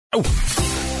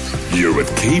You're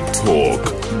with Cape Talk.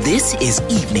 This is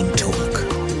Evening Talk.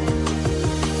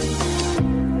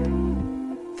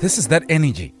 This is that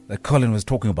energy that Colin was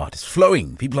talking about. It's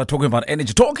flowing. People are talking about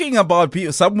energy. Talking about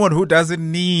someone who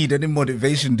doesn't need any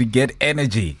motivation to get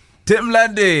energy. Tim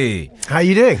Lundy. How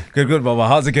you doing? Good, Baba.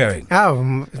 How's it going?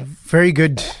 Oh, very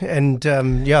good. And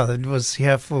it was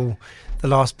here for the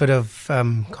last bit of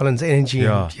Colin's energy.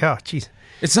 Yeah. And, geez.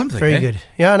 It's something. Very good.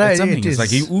 Yeah, no, it's something. it is. It's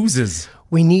like he oozes.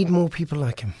 We need more people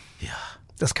like him. Yeah.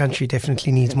 This country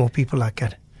definitely needs more people like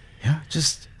that. Yeah.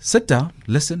 Just sit down,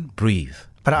 listen, breathe.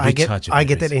 But I get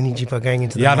that energy by going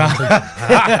into the mountain.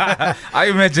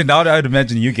 I'd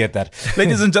imagine you get that.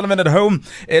 Ladies and gentlemen at home,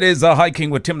 it is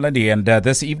Hiking with Tim Lundy, and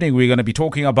this evening we're going to be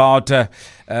talking about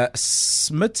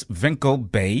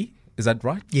Smitswinkel Bay. Is that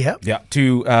right? Yeah. Yeah,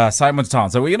 to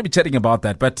Simonstown. So we're going to be chatting about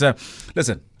that. But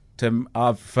listen, Tim,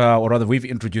 we've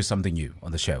introduced something new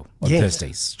on the show on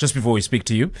Thursdays. Just before we speak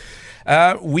to you,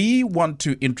 we want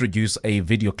to introduce a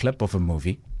video clip of a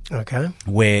movie. Okay.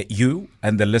 Where you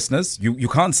and the listeners, you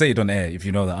can't say it on air if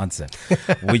you know the answer.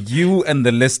 Where you and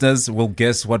the listeners will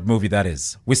guess what movie that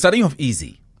is. We're starting off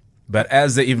easy, but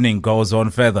as the evening goes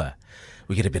on further,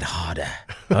 we get a bit harder.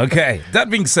 Okay. That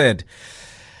being said,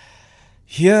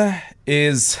 here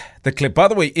is the clip. By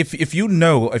the way, if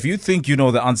you think you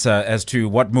know the answer as to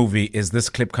what movie is this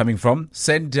clip coming from,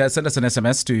 send us an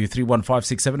SMS to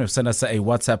 31567 or send us a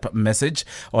WhatsApp message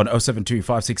on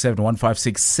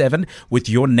 072-567-1567 with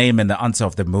your name and the answer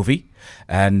of the movie.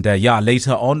 And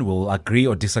later on we'll agree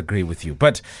or disagree with you.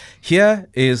 But here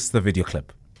is the video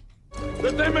clip.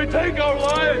 That they may take our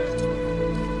lives,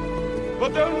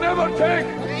 but they'll never take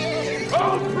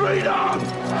our freedom!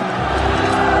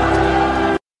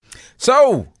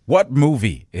 So, what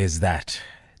movie is that?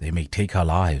 They may take our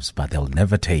lives, but they'll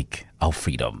never take our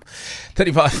freedom.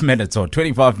 35 minutes or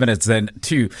 25 minutes then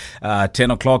to 10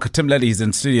 o'clock. Tim Lundy is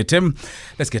in studio. Tim,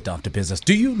 let's get down to business.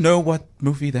 Do you know what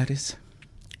movie that is?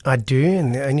 I do,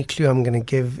 and the only clue I'm going to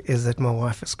give is that my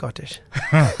wife is Scottish.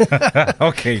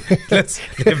 Okay,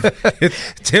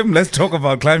 Tim, let's talk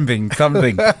about climbing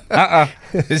something.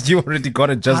 You already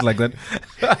got it just like that.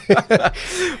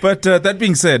 But that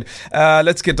being said,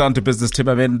 let's get down to business, Tim.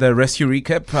 I mean, the rescue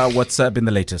recap, what's been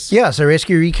the latest? Yeah, so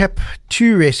rescue recap,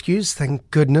 2 rescues,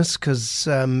 thank goodness, because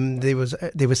there was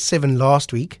 7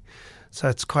 last week, so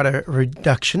it's quite a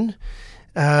reduction.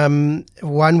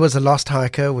 One was a lost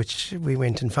hiker, which we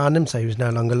went and found him, so he was no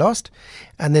longer lost.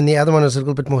 And then the other one was a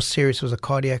little bit more serious, was a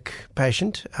cardiac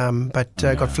patient, but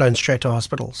got flown straight to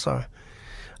hospital. So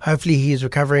hopefully he is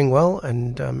recovering well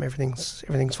and everything's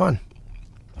fine.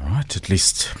 All right, at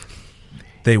least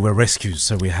they were rescues,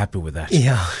 so we're happy with that.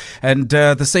 Yeah. And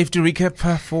the safety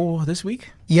recap for this week?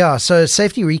 Yeah, so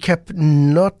safety recap,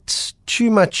 not too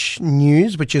much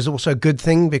news, which is also a good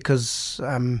thing because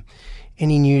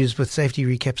any news with safety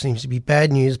recap seems to be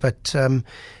bad news, but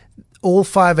all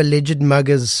 5 alleged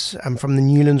muggers from the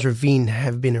Newlands Ravine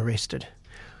have been arrested,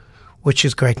 which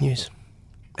is great news.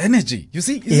 Energy. You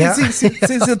see,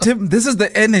 Tim, this is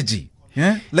the energy.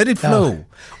 Yeah, let it flow.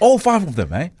 All 5 of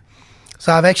them, eh?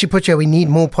 So I've actually put here, we need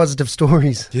more positive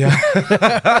stories. Yeah.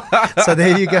 So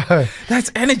there you go.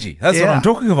 That's energy. That's what I'm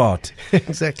talking about.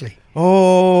 Exactly.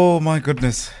 Oh, my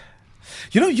goodness.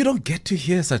 You don't get to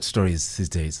hear such stories these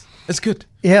days. It's good.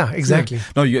 Yeah, exactly.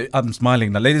 No, I'm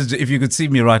smiling now. Ladies, if you could see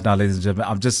me right now, ladies and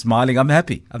gentlemen, I'm just smiling. I'm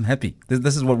happy.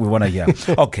 This is what we want to hear.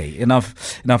 Okay,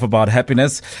 enough about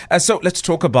happiness. So let's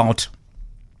talk about,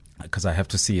 because I have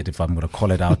to see it if I'm going to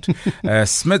call it out,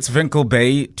 Smitswinkel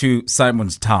Bay to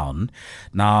Simonstown.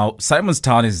 Now,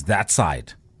 Simonstown is that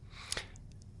side.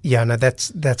 Yeah, no,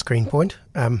 that's Greenpoint.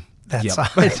 That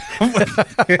side.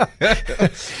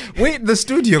 Wait, the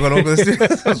studio got over the studio.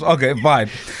 Okay, fine.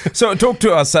 So talk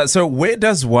to us. So where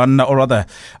does where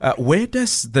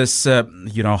does this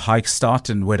hike start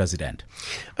and where does it end?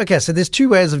 Okay, so there's 2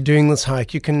 ways of doing this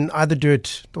hike. You can either do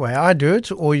it the way I do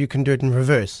it, or you can do it in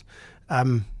reverse.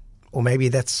 Or maybe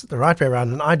that's the right way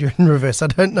around and I do it in reverse. I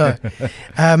don't know.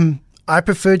 I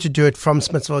prefer to do it from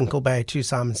Smitswinkel Bay to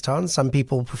Simonstown. Some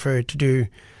people prefer to do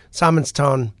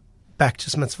Simonstown back to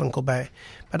Smitswinkel Bay.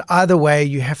 But either way,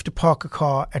 you have to park a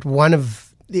car at one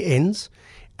of the ends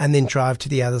and then drive to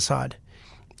the other side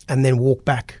and then walk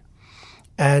back.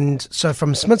 And so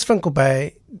from Smitswinkel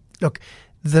Bay, look,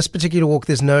 this particular walk,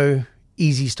 there's no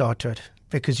easy start to it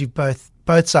because you've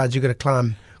both sides you've got to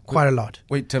climb quite a lot.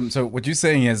 Wait, Tim, so what you're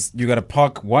saying is you got to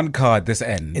park one car at this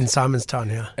end. In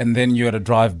Simonstown, yeah. And then you got to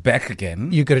drive back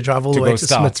again. You got to drive all the way to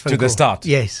Smitswinkel. To the start.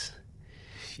 Yes.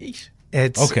 Sheesh.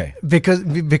 It's okay.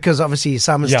 Because obviously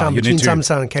Simonstown, between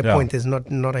Simonstown and Cape Point, there's not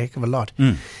a heck of a lot.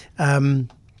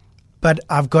 But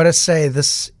I've got to say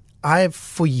this, I've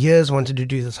for years wanted to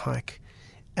do this hike,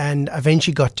 and I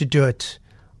eventually got to do it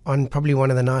on probably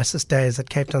one of the nicest days that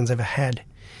Cape Town's ever had.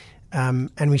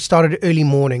 And we started early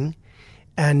morning,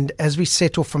 and as we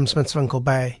set off from Smithswinkle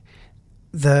Bay,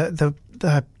 the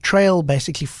trail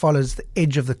basically follows the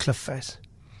edge of the cliff face.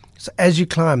 So as you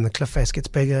climb, the cliff face gets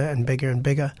bigger and bigger and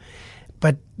bigger,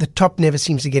 but the top never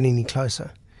seems to get any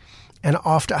closer. And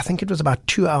after, I think it was about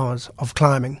 2 hours of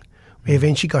climbing, we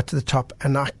eventually got to the top,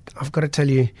 and I've got to tell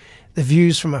you, the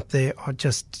views from up there are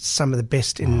just some of the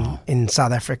best in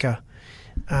South Africa.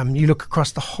 You look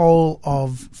across the whole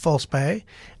of False Bay,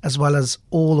 as well as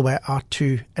all the way out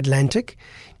to Atlantic.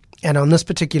 And on this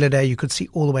particular day, you could see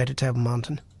all the way to Table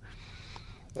Mountain.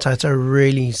 So it's a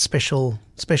really special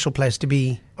place to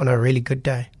be on a really good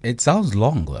day. It sounds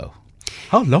long, though.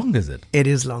 How long is it? It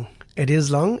is long. It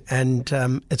is long, and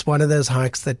it's one of those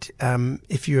hikes that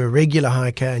if you're a regular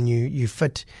hiker and you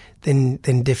fit, then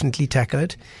definitely tackle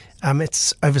it.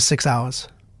 It's over 6 hours.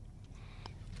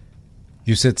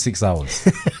 You said 6 hours.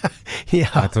 Yeah.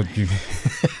 I thought you...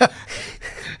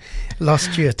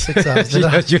 Lost you at 6 hours. Did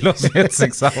I? You lost me at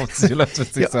 6 hours. You lost me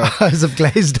at 6 Your hours. eyes have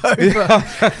glazed over.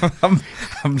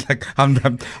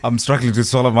 I'm struggling to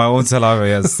swallow my own saliva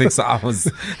here. 6 hours.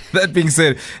 That being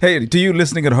said, hey, to you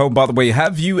listening at home, by the way,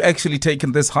 have you actually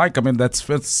taken this hike? I mean, that's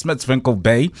Smithswinkle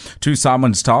Bay to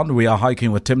Simonstown. We are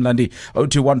hiking with Tim Lundy.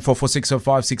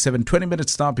 0214460567. 20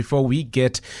 minutes now before we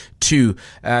get to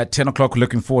 10 o'clock.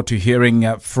 Looking forward to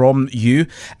hearing from you.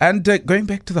 And going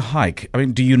back to the hike, I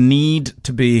mean, do you need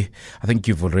to be... I think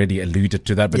you've already alluded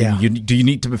to that, but Yeah. do you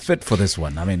need to be fit for this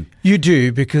one? I mean, You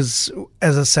do, because,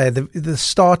 as I say, the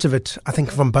start of it, I think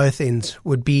from both ends,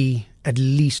 would be at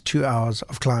least 2 hours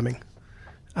of climbing.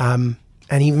 And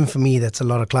even for me, that's a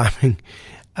lot of climbing.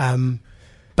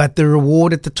 But the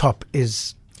reward at the top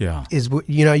is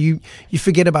you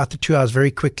forget about the 2 hours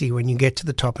very quickly when you get to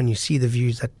the top and you see the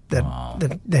views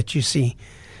that you see.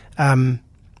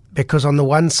 Because on the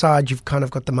one side, you've kind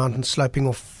of got the mountain sloping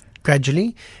off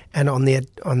gradually, and on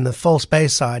the False Bay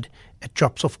side, it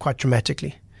drops off quite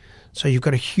dramatically. So you've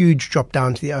got a huge drop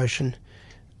down to the ocean.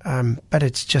 But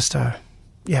it's just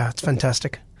it's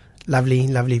fantastic. Lovely,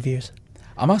 lovely views.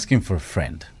 I'm asking for a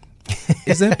friend.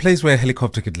 Is there a place where a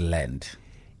helicopter could land?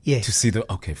 Yes. To see the...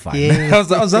 Okay, fine.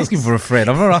 Yes. I was asking for a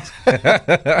friend. I'm not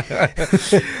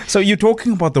asking. So you're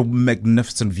talking about the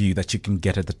magnificent view that you can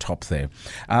get at the top there.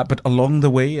 But along the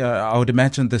way, I would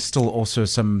imagine there's still also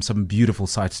some beautiful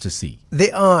sights to see.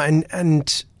 There are,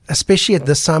 and especially at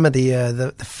this time of the year,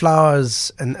 the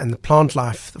flowers and the plant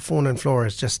life, the fauna and flora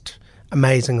is just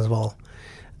amazing as well.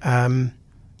 And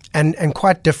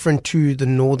quite different to the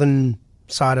northern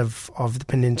side of the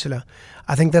peninsula.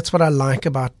 I think that's what I like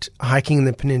about hiking in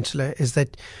the peninsula, is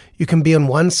that you can be on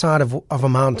one side of a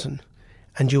mountain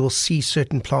and you will see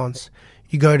certain plants.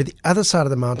 You go to the other side of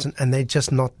the mountain and they're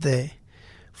just not there,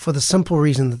 for the simple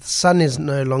reason that the sun is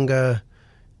no longer,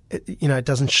 it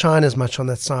doesn't shine as much on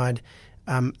that side.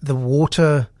 The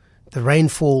water, the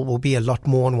rainfall will be a lot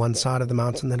more on one side of the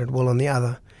mountain than it will on the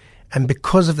other. And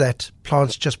because of that,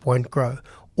 plants just won't grow,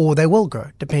 or they will grow,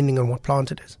 depending on what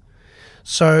plant it is.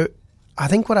 So I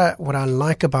think what I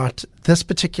like about this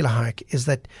particular hike is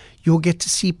that you'll get to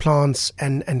see plants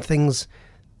and things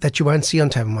that you won't see on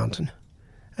Table Mountain.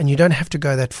 And you don't have to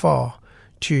go that far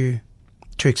to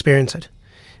experience it.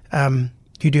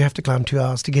 You do have to climb 2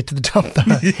 hours to get to the top,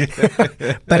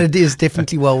 though. But it is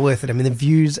definitely well worth it. I mean, the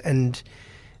views and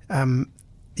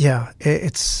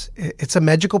it's a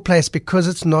magical place because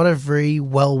it's not a very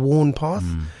well-worn path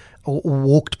or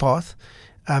walked path.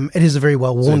 It is a very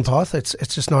well-worn path. It's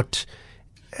just not...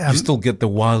 you still get the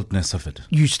wildness of it.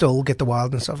 You still get the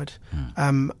wildness of it.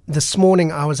 This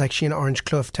morning, I was actually in Orange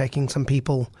Kloof taking some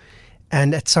people,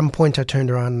 and at some point I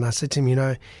turned around and I said to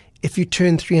him, if you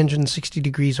turn 360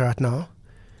 degrees right now,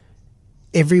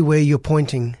 everywhere you're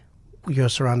pointing, you're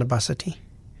surrounded by city.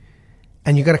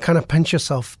 And you've got to kind of pinch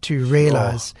yourself to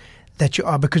realize that you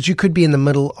are, because you could be in the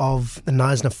middle of the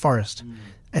Knysna forest.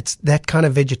 It's that kind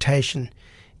of vegetation.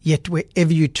 Yet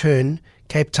wherever you turn,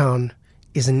 Cape Town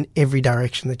is in every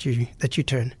direction that you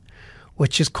turn,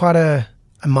 which is quite a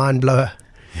mind blower.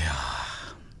 Yeah,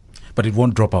 but it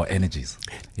won't drop our energies.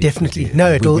 Definitely,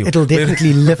 it'll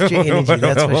definitely lift your energy.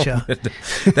 That's for sure.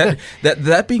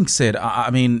 That being said,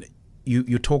 I mean,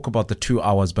 you talk about the 2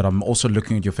 hours, but I'm also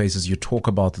looking at your faces. You talk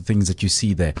about the things that you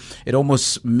see there. It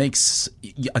almost makes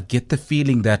I get the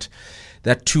feeling that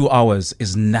 2 hours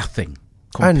is nothing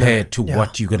compared to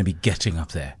what you're going to be getting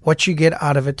up there. What you get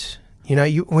out of it,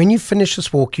 when you finish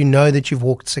this walk, you know that you've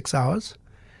walked 6 hours,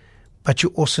 but you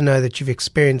also know that you've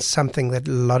experienced something that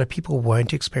a lot of people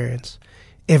won't experience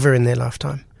ever in their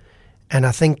lifetime. And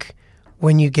I think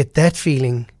when you get that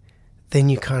feeling,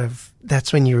 then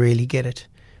that's when you really get it.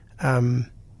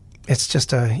 It's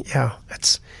just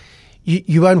it's,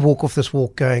 you won't walk off this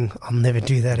walk going, I'll never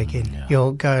do that again. Yeah.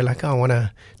 You'll go like, I want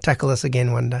to tackle this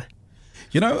again one day.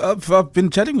 You know, I've been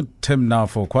chatting with Tim now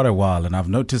for quite a while, and I've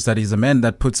noticed that he's a man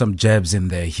that puts some jabs in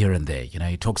there, here and there. You know,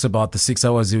 he talks about the 6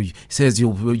 hours. He says you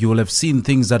will have seen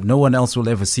things that no one else will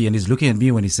ever see, and he's looking at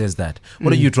me when he says that.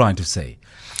 What are you trying to say?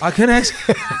 I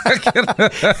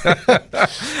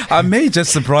may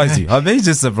just surprise you.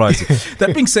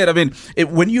 That being said, I mean,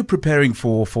 when you're preparing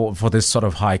for this sort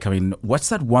of hike, I mean, what's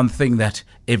that one thing that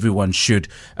everyone should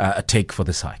take for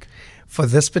this hike? For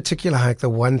this particular hike, the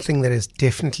one thing that is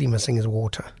definitely missing is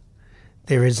water.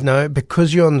 There is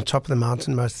because you're on the top of the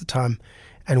mountain most of the time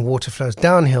and water flows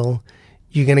downhill,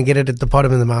 you're going to get it at the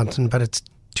bottom of the mountain, but it's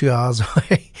 2 hours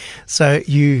away. So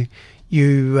you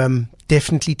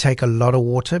definitely take a lot of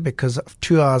water, because of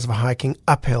 2 hours of hiking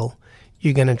uphill,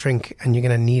 you're going to drink and you're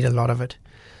going to need a lot of it.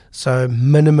 So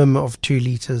minimum of 2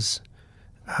 liters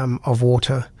of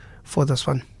water for this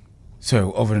one.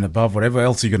 So over and above whatever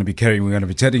else you're going to be carrying, we're going to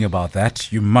be chatting about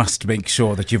that. You must make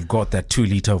sure that you've got that 2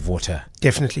 liter of water.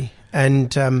 Definitely. And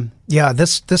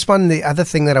this one, the other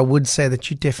thing that I would say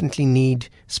that you definitely need,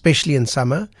 especially in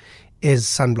summer, is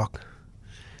sunblock.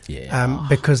 Yeah.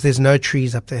 Because there's no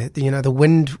trees up there. You know,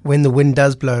 when the wind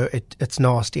does blow, it's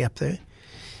nasty up there.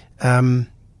 And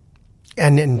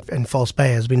in False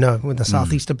Bay, as we know, when the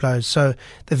southeaster blows. So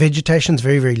the vegetation's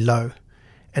very, very low.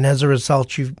 And as a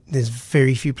result, there's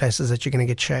very few places that you're going to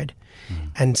get shade.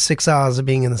 And 6 hours of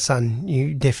being in the sun,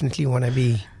 you definitely want to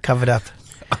be covered up.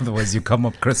 Otherwise, you come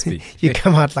up crispy. You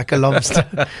come out like a lobster.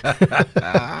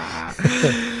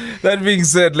 That being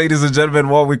said, ladies and gentlemen,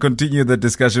 while we continue the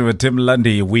discussion with Tim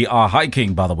Lundy, we are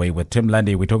hiking, by the way, with Tim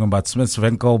Lundy. We're talking about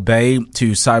Smithwinkle Bay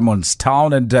to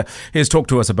Simonstown, and he's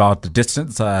talked to us about the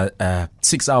distance,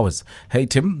 6 hours. Hey,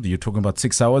 Tim, you're talking about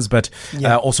 6 hours, but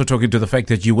also talking to the fact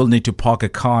that you will need to park a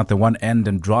car at the one end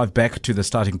and drive back to the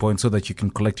starting point so that you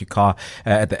can collect your car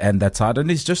at the end that side. And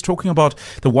he's just talking about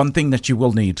the one thing that you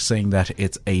will need, saying that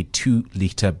it's a 2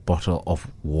 liter bottle of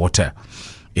water.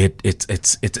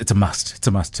 It's a must. It's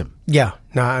a must, Tim. Yeah.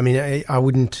 No, I mean, I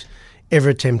wouldn't ever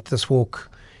attempt this walk.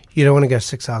 You don't want to go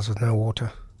 6 hours with no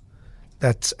water.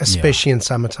 That's especially in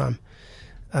summertime.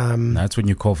 That's when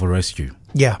you call for rescue.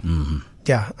 Yeah. Mm-hmm.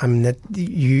 Yeah. I mean,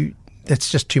 that's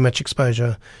just too much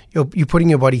exposure. You're putting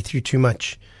your body through too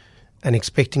much and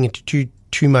expecting it to do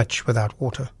too much without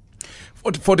water.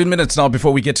 14 minutes now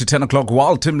before we get to 10 o'clock.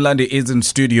 While Tim Lundy is in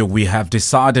studio, we have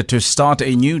decided to start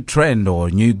a new trend or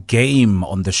a new game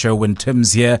on the show when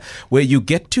Tim's here, where you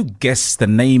get to guess the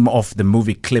name of the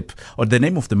movie clip or the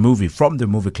name of the movie from the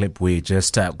movie clip we're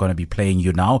just going to be playing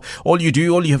you now. All you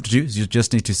have to do is you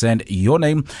just need to send your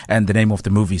name and the name of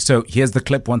the movie. So here's the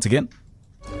clip once again.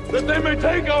 That they may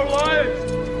take our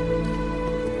lives,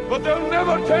 but they'll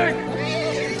never take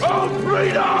our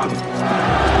freedom!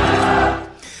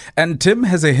 And Tim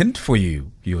has a hint for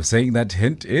you. You were saying that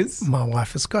hint is? My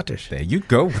wife is Scottish. There you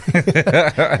go.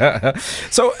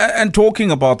 So, and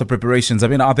talking about the preparations, I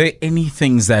mean, are there any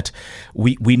things that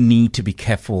we need to be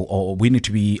careful or we need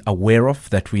to be aware of,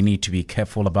 that we need to be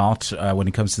careful about when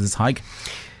it comes to this hike?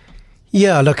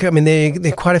 Yeah, look, I mean,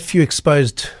 there are quite a few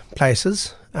exposed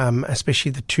places,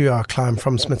 especially the 2 hour climb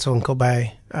from Smithwinkle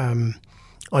Bay.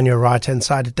 On your right-hand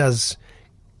side,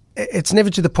 it's never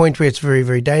to the point where it's very,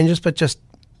 very dangerous, but just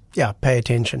pay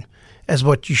attention, as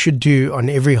what you should do on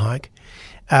every hike.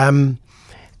 And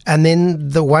then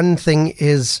the one thing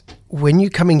is, when you're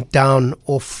coming down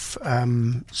off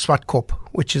Swartkop,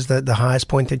 which is the highest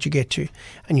point that you get to,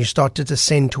 and you start to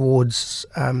descend towards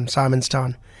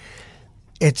Simonstown,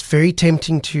 it's very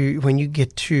tempting to, when you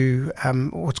get to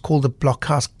what's called the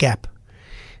Blockhouse Gap,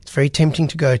 it's very tempting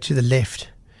to go to the left,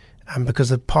 because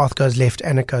the path goes left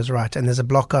and it goes right, and there's a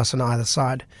blockhouse on either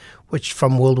side, which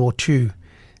from World War II,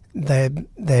 they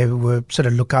were sort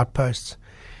of lookout posts.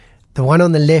 The one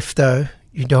on the left, though,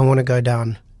 you don't want to go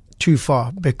down too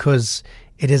far, because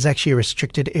it is actually a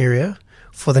restricted area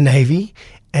for the Navy,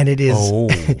 and it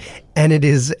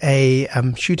is a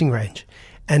shooting range.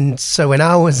 And so when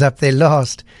I was up there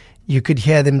last, you could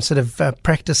hear them sort of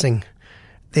practicing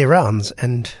their rounds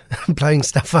and blowing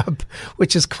stuff up,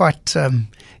 which is quite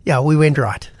we went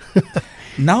right.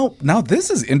 Now this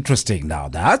is interesting. Now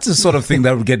that's the sort of thing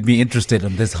that would get me interested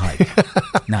in this hike.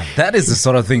 Now that is the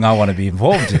sort of thing I want to be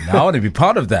involved in. I want to be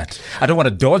part of that. I don't want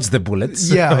to dodge the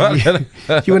bullets. Yeah,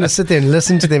 you want to sit there and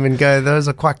listen to them and go, those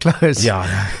are quite close.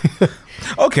 Yeah.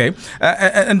 Okay,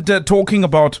 and talking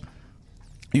about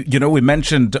You know, we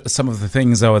mentioned some of the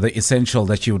things or the essential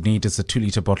that you would need is a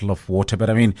 2-liter bottle of water. But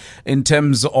I mean, in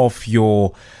terms of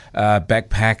your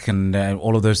backpack and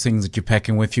all of those things that you're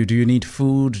packing with you, do you need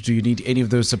food? Do you need any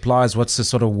of those supplies? What's the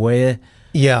sort of wear?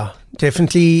 Yeah,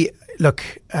 definitely. Look,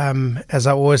 as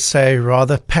I always say,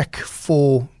 rather pack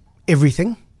for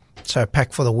everything. So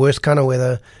pack for the worst kind of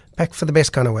weather, pack for the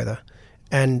best kind of weather,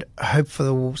 and hope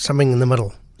for something in the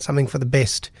middle, something for the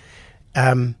best.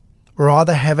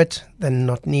 Rather have it than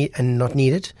not need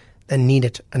it, than need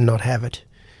it and not have it.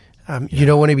 You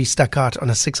don't want to be stuck out on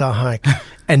a 6-hour hike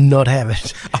and not have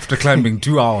it. After climbing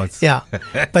 2 hours. Yeah.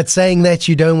 But saying that,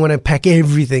 you don't want to pack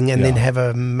everything and then have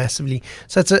a massively...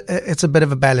 So it's a bit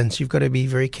of a balance. You've got to be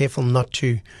very careful not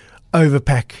to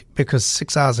overpack, because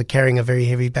 6 hours of carrying a very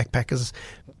heavy backpack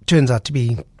turns out to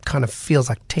be kind of feels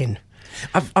like 10.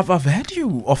 I've had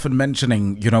you often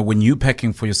mentioning, you know, when you're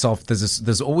packing for yourself,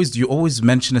 you always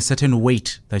mention a certain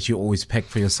weight that you always pack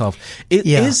for yourself.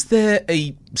 Is there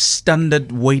a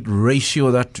standard weight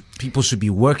ratio that people should be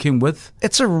working with?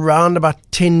 It's around about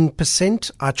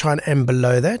 10%. I try and aim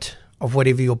below that of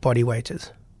whatever your body weight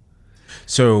is.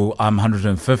 So I'm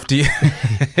 150.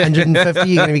 150,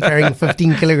 you're going to be carrying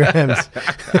 15 kilograms.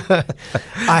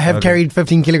 I have carried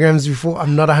 15 kilograms before.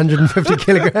 I'm not 150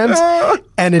 kilograms,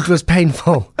 and it was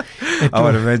painful. I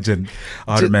would imagine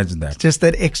that. Just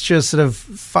that extra sort of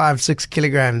 5-6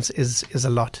 kilograms is a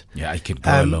lot. Yeah, I can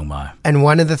go along my. And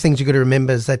one of the things you got to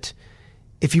remember is that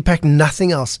if you pack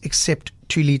nothing else except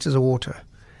 2 liters of water,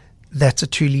 that's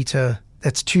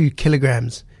 2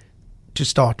 kilograms to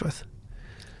start with.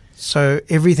 So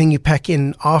everything you pack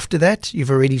in after that, you've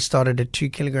already started at 2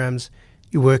 kilograms.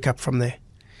 You work up from there.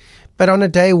 But on a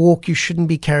day walk, you shouldn't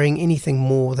be carrying anything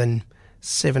more than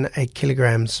 7-8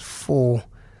 kilograms for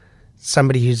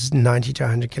somebody who's 90 to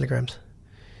 100 kilograms.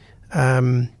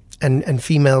 And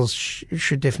females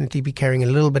should definitely be carrying a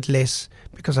little bit less,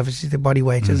 because obviously their body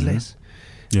weight is less.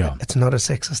 Yeah. It's not a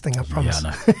sexist thing, I promise.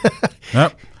 Yeah, no.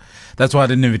 No. That's why I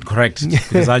didn't even correct,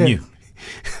 because I knew.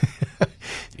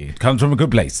 It comes from a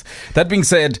good place. That being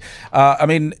said, I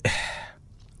mean,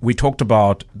 we talked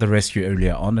about the rescue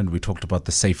earlier on, and we talked about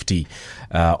the safety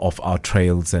of our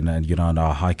trails and and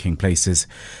our hiking places.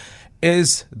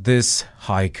 Is this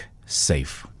hike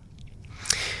safe?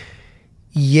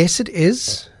 Yes, it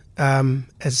is.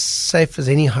 As safe as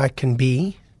any hike can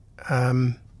be.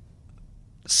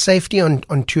 Safety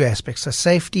on 2 aspects. So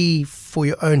safety for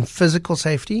your own physical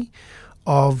safety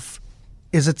of,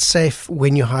 is it safe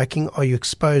when you're hiking? Are you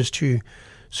exposed to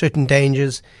certain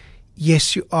dangers?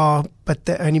 Yes, you are, but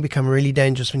they only become really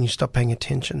dangerous when you stop paying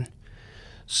attention.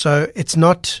 So it's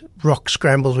not rock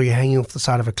scrambles where you're hanging off the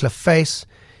side of a cliff face.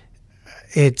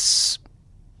 It's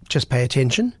just pay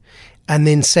attention. And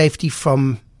then safety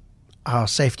from our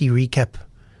safety recap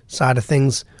side of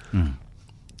things.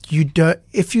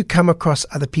 If you come across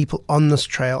other people on this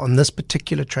trail, on this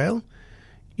particular trail,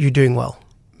 you're doing well.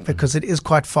 Because it is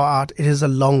quite far out. It is a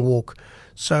long walk.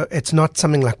 So it's not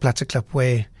something like Platteklip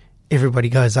where everybody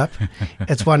goes up.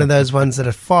 It's one of those ones that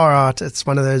are far out. It's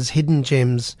one of those hidden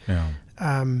gems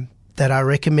that I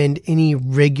recommend any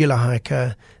regular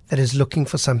hiker that is looking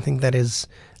for something that is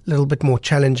a little bit more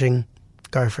challenging,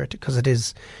 go for it, because it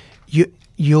is.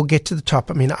 You'll get to the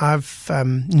top. I mean,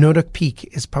 Noordhoek Peak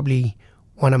is probably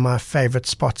one of my favorite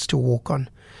spots to walk on,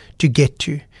 to get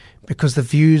to. Because the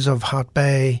views of Hout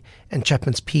Bay and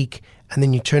Chapman's Peak, and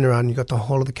then you turn around and you've got the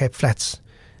whole of the Cape Flats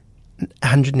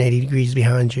 180 degrees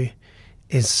behind you,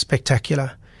 is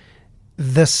spectacular.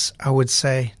 This, I would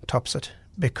say, tops it,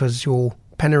 because your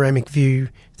panoramic view,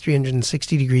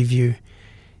 360-degree view,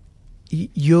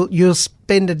 you'll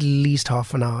spend at least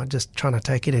half an hour just trying to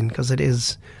take it in, because it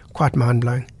is quite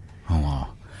mind-blowing. Oh,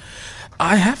 wow.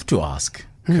 I have to ask,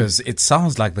 because it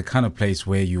sounds like the kind of place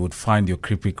where you would find your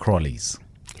creepy crawlies.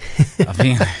 I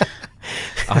mean,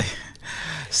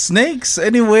 snakes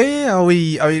anywhere?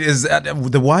 Is that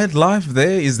the wildlife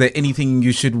there? Is there anything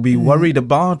you should be worried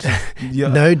about? Yeah.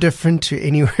 No different to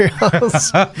anywhere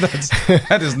else.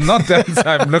 That is not the answer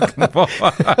I'm looking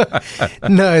for.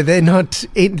 No, they're not.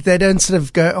 They don't sort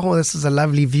of go, oh, this is a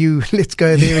lovely view, let's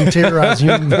go there and terrorize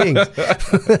human beings.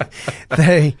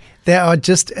 They are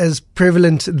just as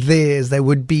prevalent there as they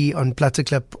would be on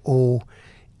Platteklip or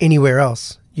anywhere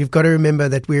else. You've got to remember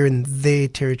that we're in their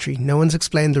territory. No one's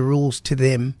explained the rules to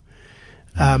them.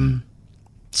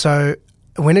 So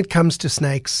when it comes to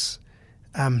snakes,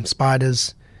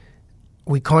 spiders,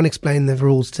 we can't explain the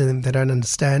rules to them. They don't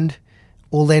understand.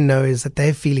 All they know is that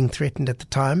they're feeling threatened at the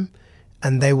time,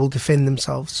 and they will defend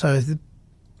themselves. So the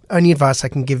only advice I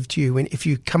can give to you, if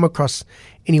you come across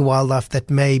any wildlife that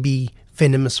may be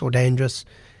venomous or dangerous,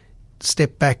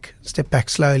 step back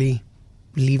slowly,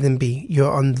 leave them be.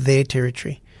 You're on their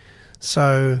territory.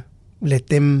 So let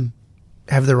them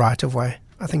have the right of way,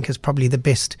 I think is probably the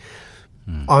best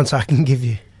answer I can give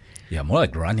you. Yeah, more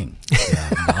like running.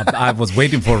 Yeah, I was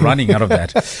waiting for running out of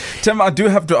that. Tim, I do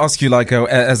have to ask you, like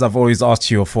as I've always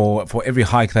asked you for every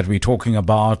hike that we're talking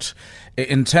about,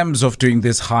 in terms of doing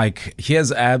this hike,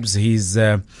 here's Abs. He's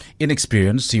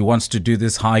inexperienced. He wants to do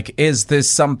this hike. Is this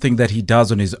something that he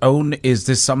does on his own? Is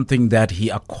this something that he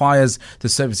acquires the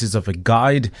services of a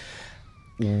guide?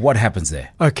 What happens there?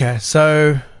 Okay,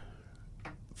 so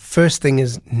first thing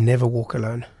is never walk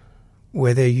alone.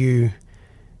 Whether you...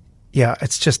 Yeah,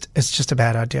 it's just a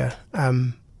bad idea.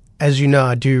 As you know,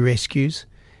 I do rescues,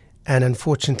 and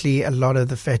unfortunately, a lot of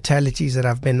the fatalities that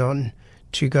I've been on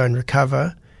to go and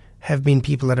recover have been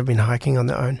people that have been hiking on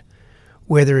their own,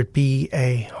 whether it be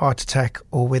a heart attack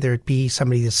or whether it be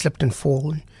somebody that slipped and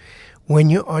fallen. When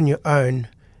you're on your own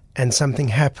and something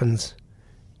happens,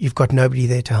 you've got nobody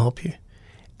there to help you,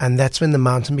 and that's when the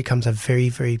mountain becomes a very,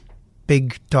 very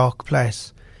big, dark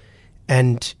place.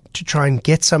 And to try and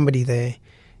get somebody there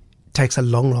takes a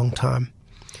long, long time.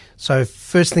 So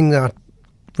first thing, that I'd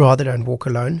rather don't walk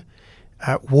alone.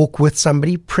 Walk with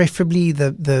somebody. Preferably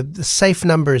the safe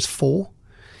number is 4.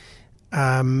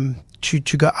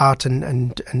 To go out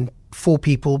and 4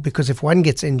 people, because if one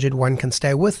gets injured, one can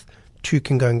stay with, 2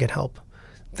 can go and get help.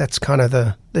 That's kind of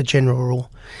the general rule.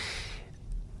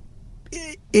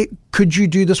 Could you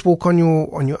do this walk on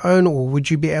your own, or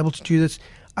would you be able to do this?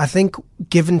 I think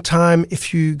given time,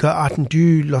 if you go out and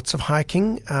do lots of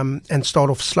hiking and start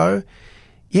off slow,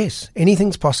 yes,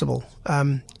 anything's possible.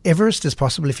 Everest is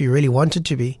possible if you really want it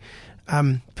to be.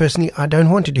 Personally, I don't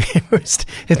want to do Everest.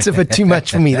 It's a bit too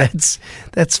much for me. That's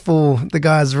for the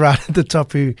guys right at the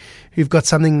top who've got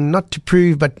something not to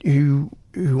prove, but who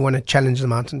want to challenge the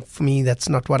mountain. For me, that's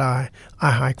not what I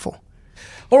hike for.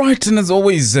 All right, and as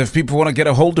always, if people want to get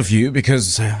a hold of you,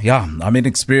 because, I'm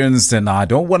inexperienced and I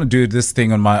don't want to do this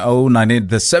thing on my own, I need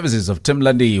the services of Tim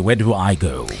Lundy, where do I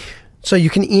go? So you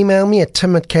can email me at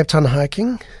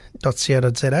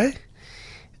tim@capetownhiking.co.za.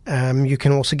 You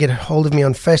can also get a hold of me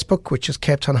on Facebook, which is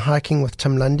Cape Town Hiking with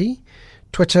Tim Lundy,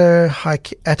 Twitter,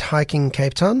 at Hiking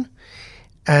Cape Town,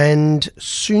 and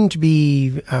soon to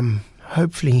be,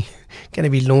 hopefully, going to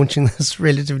be launching this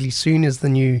relatively soon is the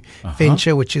new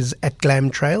venture, which is at Glam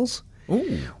Trails,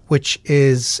 which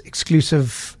is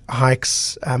exclusive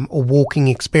hikes or walking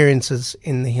experiences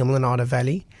in the Himlanada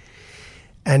Valley.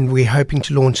 And we're hoping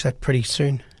to launch that pretty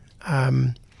soon.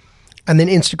 And then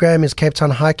Instagram is Cape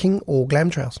Town Hiking or Glam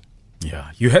Trails.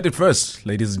 Yeah, you heard it first,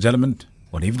 ladies and gentlemen.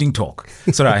 One evening talk.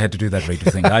 Sorry, I had to do that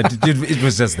radio thing. It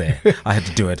was just there. I had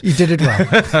to do it. You did it well.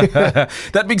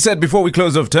 That being said, before we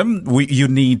close off, Tim, you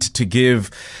need to give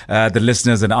the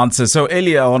listeners an answer. So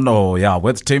earlier on,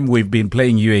 with Tim, we've been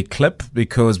playing you a clip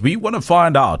because we want to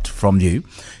find out from you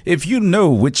if you know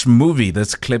which movie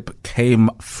this clip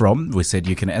came from. We said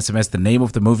you can SMS the name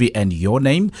of the movie and your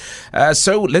name.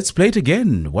 So let's play it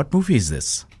again. What movie is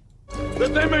this?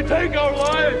 That they may take our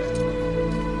lives,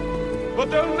 but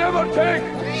they'll never take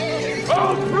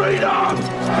our freedom!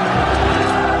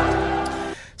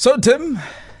 So, Tim,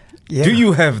 do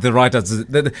you have the right answer?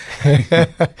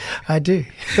 I do.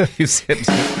 You said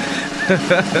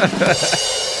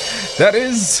that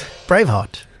is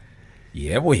Braveheart.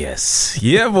 Yeah, boy, yes.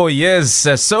 Yeah, boy, yes.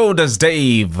 So does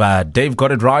Dave. Dave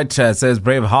got it right. Says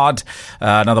Braveheart.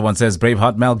 Another one says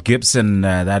Braveheart, Mel Gibson.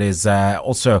 That is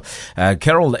also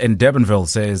Carol in Devonville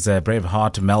says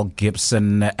Braveheart, Mel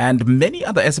Gibson. And many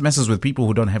other SMSs with people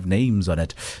who don't have names on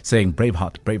it saying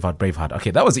Braveheart, Braveheart, Braveheart.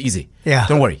 Okay, that was easy. Yeah.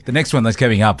 Don't worry. The next one that's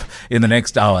coming up in the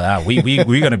next hour, we're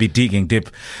going to be digging deep.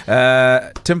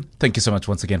 Tim, thank you so much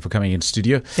once again for coming in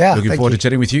studio. Yeah, Looking forward to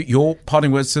chatting with you. Your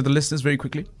parting words to the listeners very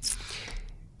quickly.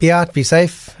 Be out, be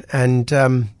safe, and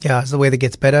as the weather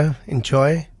gets better,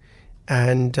 enjoy.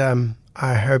 And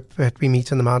I hope that we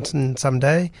meet on the mountain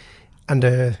someday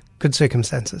under good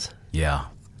circumstances. Yeah,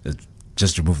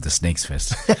 just remove the snakes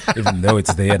first. Even though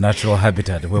it's their natural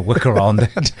habitat, we'll work around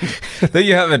that. There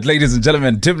you have it, ladies and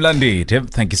gentlemen. Tim Lundy. Tim,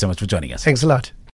 thank you so much for joining us. Thanks a lot.